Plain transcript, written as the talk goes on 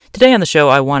Today on the show,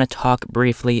 I want to talk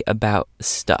briefly about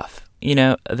stuff. You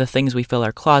know, the things we fill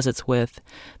our closets with,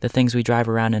 the things we drive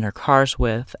around in our cars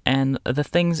with, and the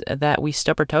things that we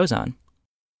stub our toes on.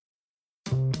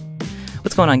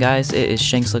 What's going on, guys? It is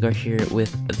Shank Slugger here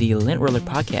with the Lint Roller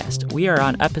Podcast. We are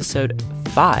on episode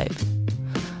 5.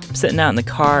 I'm sitting out in the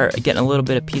car, getting a little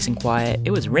bit of peace and quiet.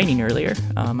 It was raining earlier.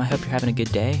 I hope you're having a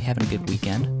good day, having a good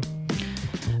weekend.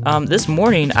 This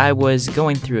morning, I was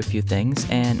going through a few things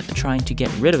and trying to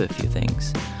get rid of a few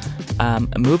things.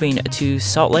 Moving to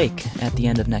Salt Lake at the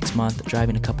end of next month,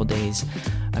 driving a couple days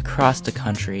across the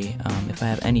country. If I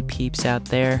have any peeps out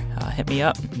there, hit me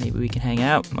up. Maybe we can hang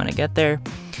out when I get there.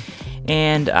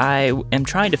 And I am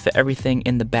trying to fit everything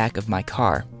in the back of my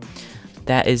car.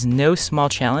 That is no small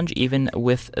challenge, even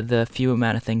with the few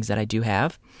amount of things that I do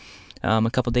have. A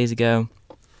couple days ago,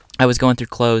 I was going through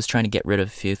clothes, trying to get rid of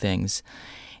a few things.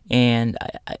 And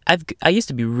I used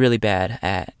to be really bad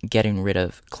at getting rid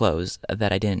of clothes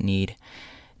that I didn't need.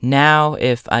 Now,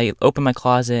 if I open my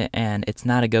closet and it's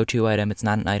not a go-to item, it's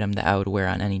not an item that I would wear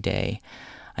on any day,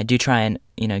 I do try and,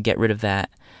 get rid of that.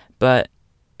 But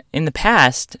in the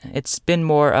past, it's been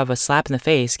more of a slap in the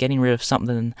face, getting rid of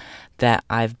something that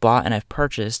I've bought and I've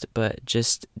purchased, but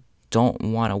just don't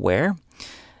want to wear.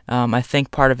 I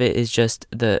think part of it is just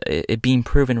it being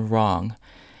proven wrong,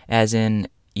 as in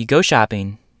you go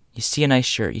shopping, you see a nice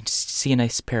shirt, you see a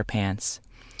nice pair of pants,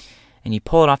 and you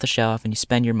pull it off the shelf and you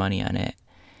spend your money on it,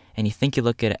 and you think you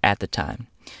look good at the time,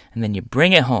 and then you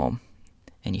bring it home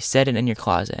and you set it in your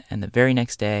closet, and the very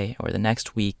next day or the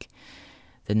next week,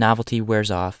 the novelty wears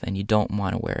off and you don't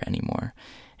want to wear it anymore.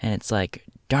 And it's like,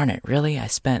 darn it, really? I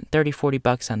spent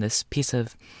 $30-$40 on this piece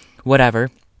of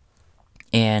whatever,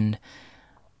 and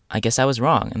I guess I was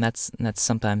wrong, and that's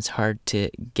sometimes hard to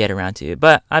get around to.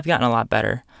 But I've gotten a lot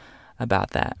better about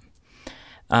that.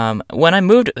 When I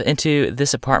moved into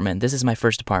this apartment, this is my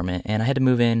first apartment, and I had to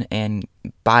move in and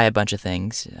buy a bunch of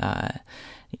things,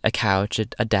 a couch,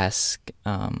 a desk.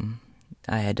 I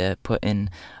had to put in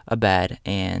a bed,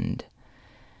 and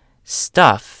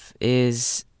stuff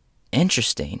is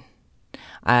interesting.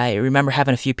 I remember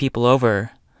having a few people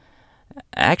over,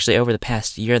 actually over the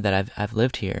past year that I've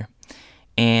lived here,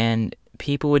 and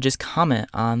people would just comment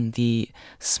on the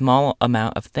small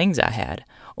amount of things I had,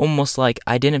 almost like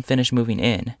I didn't finish moving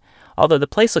in. Although the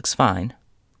place looks fine,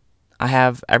 I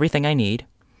have everything I need,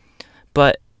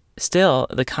 but still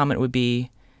the comment would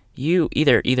be, you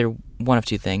either one of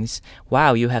two things: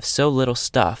 wow, you have so little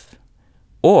stuff,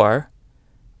 or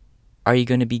are you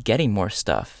going to be getting more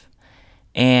stuff?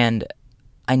 And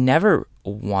I never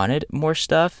wanted more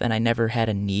stuff, and I never had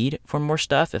a need for more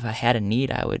stuff. If I had a need,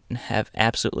 I would have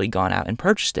absolutely gone out and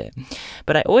purchased it.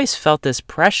 But I always felt this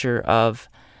pressure of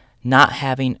not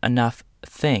having enough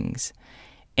things.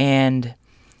 And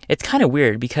it's kind of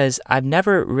weird because I've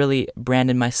never really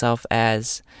branded myself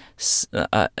as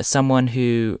someone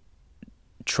who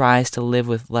tries to live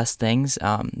with less things.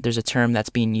 There's a term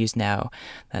that's being used now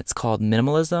that's called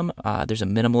minimalism. There's a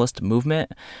minimalist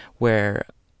movement where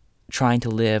trying to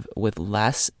live with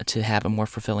less to have a more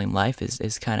fulfilling life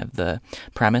is kind of the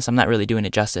premise. I'm not really doing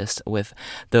it justice with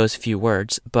those few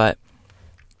words, but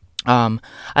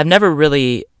I've never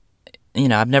really,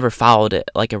 I've never followed it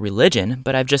like a religion,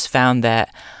 but I've just found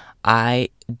that I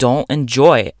don't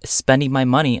enjoy spending my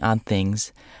money on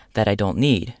things that I don't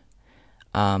need.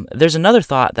 There's another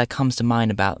thought that comes to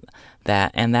mind about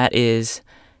that, and that is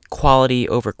quality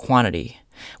over quantity.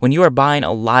 When you are buying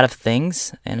a lot of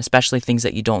things, and especially things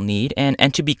that you don't need,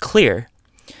 and to be clear,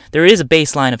 there is a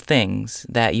baseline of things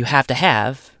that you have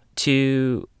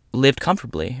to live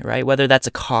comfortably, right? Whether that's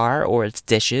a car, or it's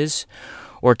dishes,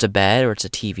 or it's a bed, or it's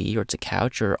a TV, or it's a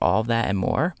couch, or all of that and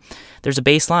more. There's a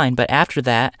baseline, but after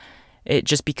that, it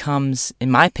just becomes,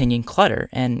 in my opinion, clutter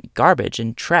and garbage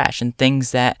and trash and things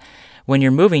that when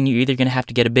you're moving, you're either going to have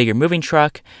to get a bigger moving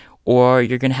truck, or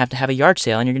you're going to have a yard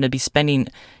sale, and you're going to be spending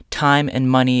time and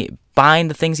money buying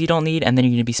the things you don't need, and then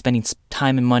you're going to be spending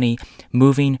time and money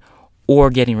moving or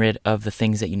getting rid of the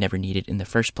things that you never needed in the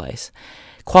first place.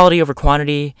 Quality over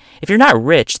quantity. If you're not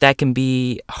rich, that can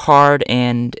be hard,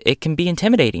 and it can be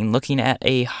intimidating looking at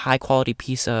a high quality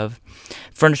piece of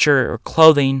furniture or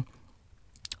clothing.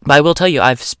 But I will tell you,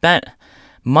 I've spent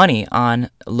money on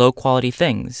low quality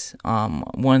things.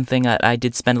 One thing that I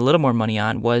did spend a little more money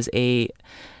on was a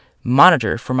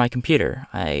monitor for my computer.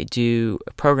 I do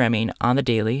programming on the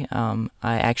daily. I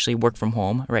actually work from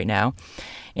home right now,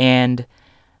 and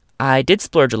I did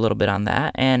splurge a little bit on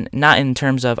that, and not in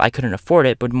terms of I couldn't afford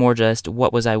it, but more just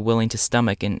what was I willing to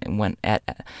stomach and went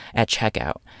at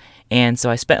checkout. And so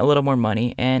I spent a little more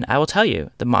money, and I will tell you,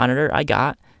 the monitor I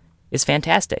got is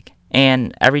fantastic.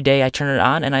 And every day I turn it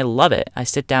on and I love it. I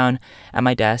sit down at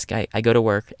my desk, I go to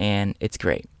work, and it's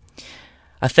great.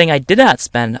 A thing I did not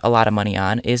spend a lot of money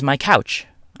on is my couch.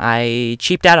 I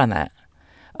cheaped out on that.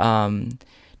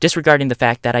 Disregarding the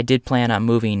fact that I did plan on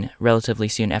moving relatively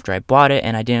soon after I bought it,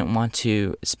 and I didn't want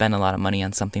to spend a lot of money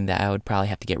on something that I would probably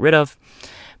have to get rid of.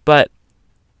 But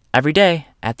every day,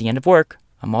 at the end of work,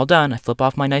 I'm all done, I flip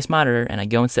off my nice monitor, and I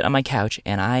go and sit on my couch,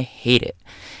 and I hate it.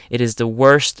 It is the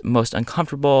worst, most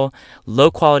uncomfortable,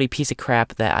 low-quality piece of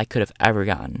crap that I could have ever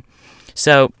gotten.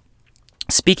 So,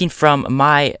 speaking from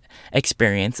my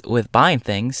experience with buying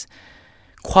things,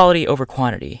 quality over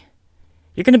quantity.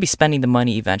 You're going to be spending the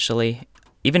money eventually,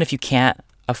 even if you can't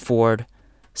afford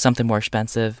something more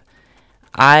expensive.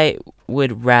 I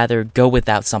would rather go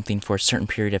without something for a certain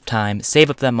period of time, save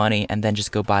up that money, and then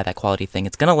just go buy that quality thing.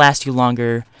 It's going to last you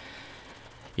longer.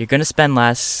 You're going to spend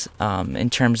less in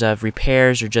terms of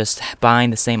repairs or just buying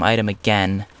the same item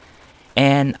again.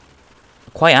 And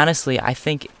quite honestly, I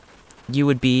think you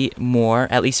would be more,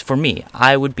 at least for me,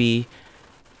 I would be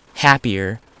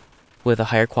happier with a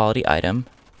higher quality item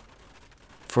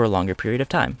for a longer period of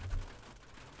time.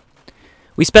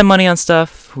 We spend money on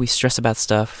stuff, we stress about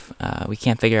stuff, we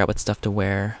can't figure out what stuff to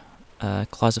wear. A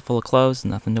closet full of clothes,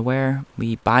 nothing to wear.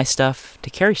 We buy stuff to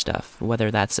carry stuff, whether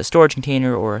that's a storage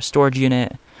container or a storage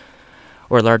unit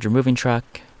or a larger moving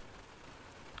truck.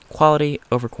 Quality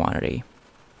over quantity.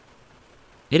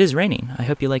 It is raining. I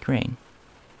hope you like rain.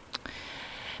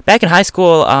 Back in high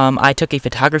school, I took a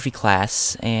photography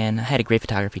class, and I had a great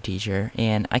photography teacher,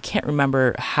 and I can't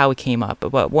remember how it came up,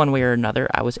 but one way or another,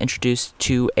 I was introduced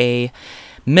to a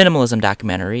minimalism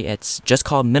documentary. It's just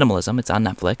called Minimalism. It's on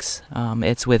Netflix.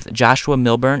 It's with Joshua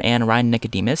Milburn and Ryan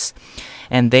Nicodemus,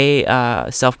 and they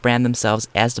self-brand themselves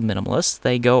as the minimalists.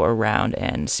 They go around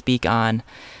and speak on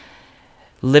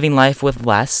living life with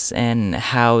less and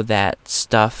how that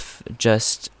stuff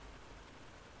just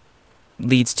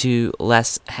leads to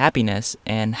less happiness,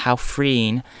 and how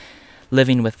freeing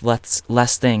living with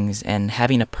less things and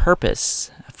having a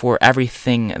purpose for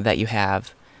everything that you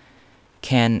have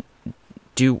can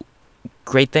do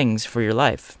great things for your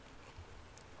life.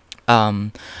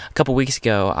 A couple weeks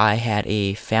ago, I had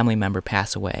a family member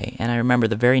pass away, and I remember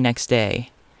the very next day,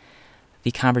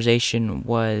 the conversation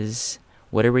was,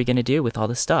 what are we going to do with all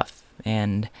this stuff?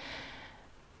 And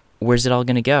where's it all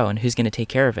going to go? And who's going to take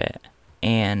care of it?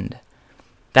 And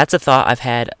that's a thought I've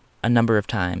had a number of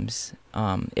times.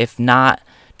 If not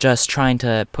just trying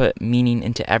to put meaning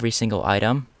into every single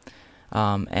item.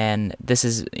 And this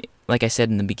is, like I said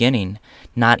in the beginning,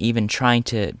 not even trying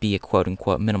to be a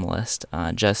quote-unquote minimalist.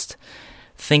 Just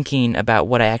thinking about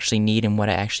what I actually need and what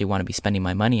I actually want to be spending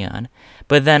my money on.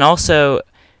 But then also,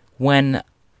 when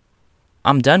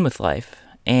I'm done with life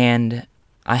and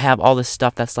I have all this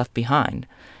stuff that's left behind,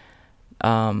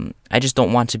 I just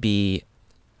don't want to be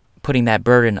putting that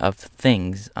burden of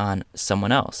things on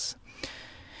someone else.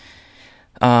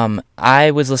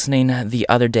 I was listening the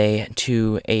other day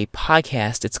to a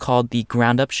podcast. It's called The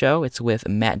Ground Up Show. It's with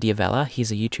Matt D'Avella.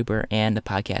 He's a YouTuber and a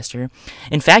podcaster.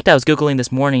 In fact, I was Googling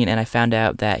this morning and I found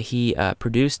out that he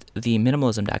produced the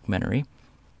Minimalism documentary.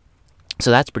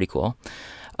 So that's pretty cool.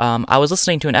 I was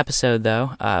listening to an episode,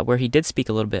 though, where he did speak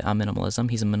a little bit on minimalism.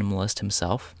 He's a minimalist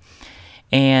himself.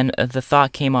 And the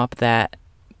thought came up that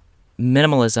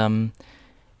minimalism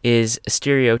is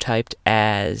stereotyped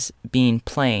as being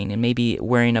plain and maybe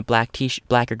wearing a black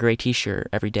or gray t-shirt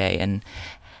every day and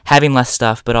having less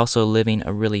stuff, but also living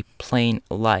a really plain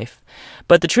life.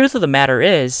 But the truth of the matter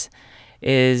is,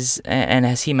 and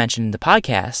as he mentioned in the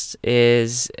podcast,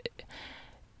 is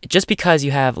just because you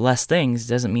have less things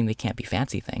doesn't mean they can't be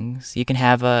fancy things. You can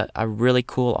have a really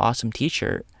cool, awesome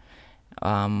t-shirt,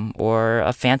 or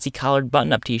a fancy collared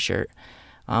button-up t-shirt,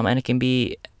 and it can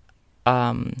be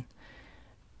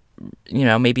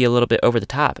maybe a little bit over the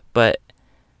top, but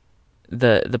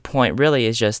the point really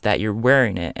is just that you're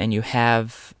wearing it and you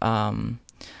have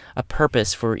a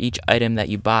purpose for each item that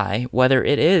you buy, whether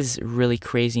it is really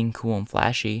crazy and cool and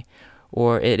flashy,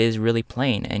 or it is really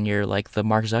plain and you're like the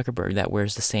Mark Zuckerberg that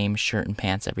wears the same shirt and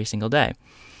pants every single day.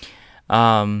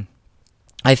 I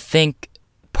think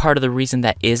part of the reason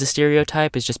that is a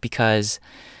stereotype is just because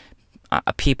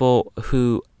people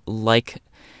who like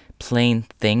plain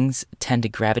things tend to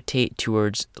gravitate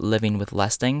towards living with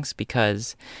less things,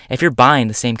 because if you're buying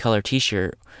the same color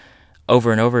t-shirt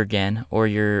over and over again, or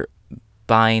you're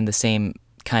buying the same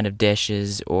kind of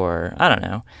dishes, or I don't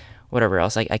know, whatever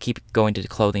else, I keep going to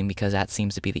clothing because that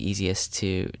seems to be the easiest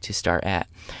to start at.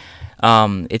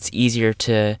 It's easier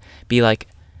to be like,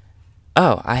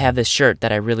 oh, I have this shirt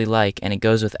that I really like and it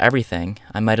goes with everything,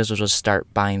 I might as well just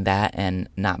start buying that and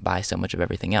not buy so much of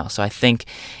everything else. So I think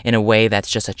in a way that's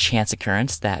just a chance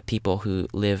occurrence that people who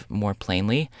live more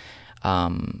plainly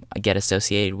get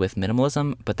associated with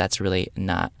minimalism, but that's really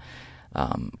not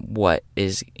what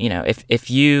is, if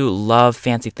you love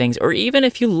fancy things, or even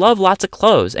if you love lots of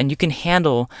clothes and you can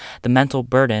handle the mental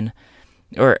burden,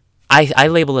 or I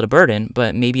label it a burden,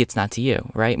 but maybe it's not to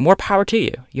you, right? More power to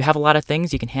you. You have a lot of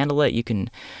things, you can handle it, you can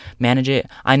manage it.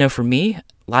 I know for me,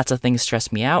 lots of things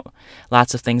stress me out,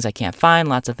 lots of things I can't find,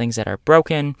 lots of things that are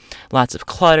broken, lots of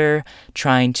clutter,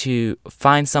 trying to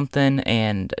find something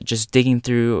and just digging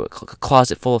through a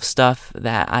closet full of stuff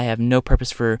that I have no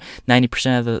purpose for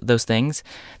 90% of those things.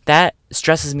 That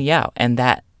stresses me out, and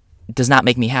that does not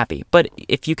make me happy. But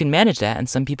if you can manage that, and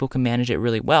some people can manage it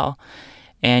really well,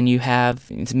 and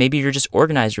maybe you're just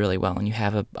organized really well and you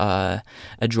have a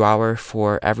drawer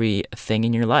for everything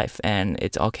in your life and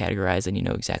it's all categorized and you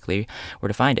know exactly where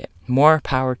to find it. More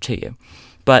power to you.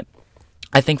 But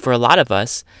I think for a lot of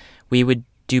us, we would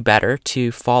do better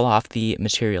to fall off the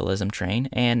materialism train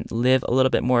and live a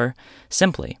little bit more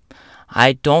simply.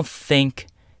 I don't think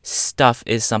stuff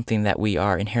is something that we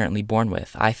are inherently born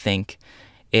with. I think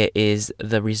it is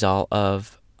the result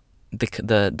of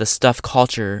the stuff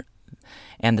culture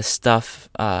and the stuff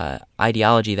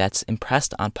ideology that's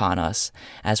impressed upon us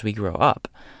as we grow up.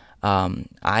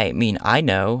 I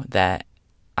know that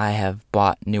I have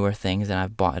bought newer things and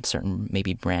I've bought certain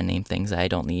maybe brand name things that I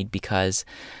don't need because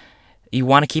you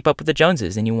want to keep up with the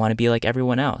Joneses and you want to be like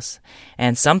everyone else.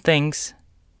 And some things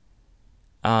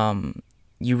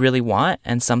you really want,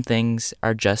 and some things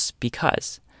are just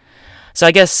because. So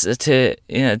I guess to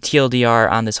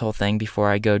TLDR on this whole thing before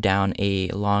I go down a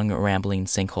long rambling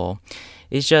sinkhole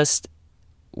is just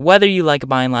whether you like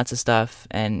buying lots of stuff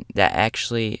and that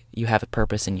actually you have a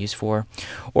purpose and use for,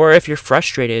 or if you're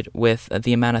frustrated with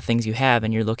the amount of things you have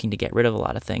and you're looking to get rid of a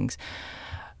lot of things.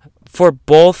 For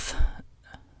both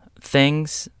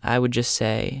things, I would just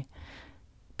say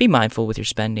be mindful with your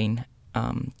spending.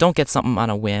 Don't get something on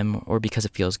a whim or because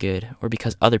it feels good or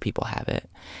because other people have it.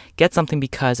 Get something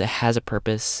because it has a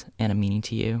purpose and a meaning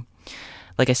to you.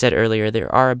 Like I said earlier,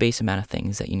 there are a base amount of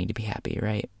things that you need to be happy,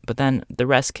 right? But then the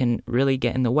rest can really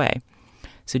get in the way.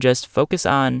 So just focus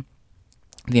on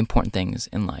the important things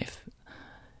in life.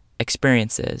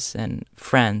 Experiences and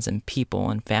friends and people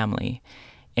and family.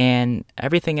 And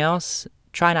everything else,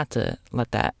 try not to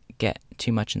let that get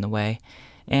too much in the way.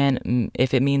 And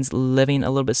if it means living a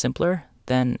little bit simpler,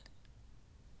 then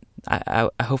I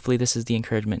hopefully this is the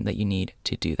encouragement that you need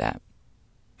to do that.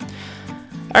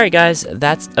 All right, guys,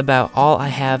 that's about all I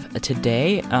have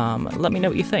today. Let me know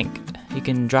what you think. You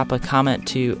can drop a comment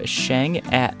to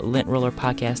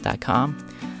sheng@lintrollerpodcast.com.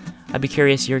 I'd be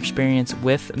curious your experience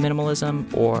with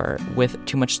minimalism or with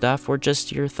too much stuff, or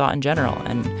just your thought in general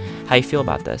and how you feel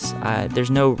about this.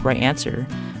 There's no right answer.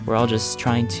 We're all just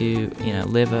trying to,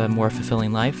 live a more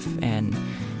fulfilling life and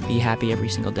be happy every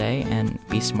single day and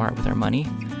be smart with our money.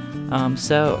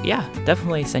 So yeah,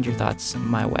 definitely send your thoughts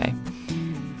my way.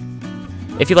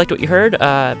 If you liked what you heard,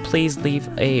 please leave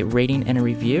a rating and a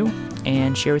review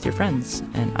and share with your friends.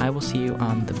 And I will see you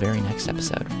on the very next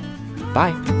episode.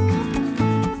 Bye.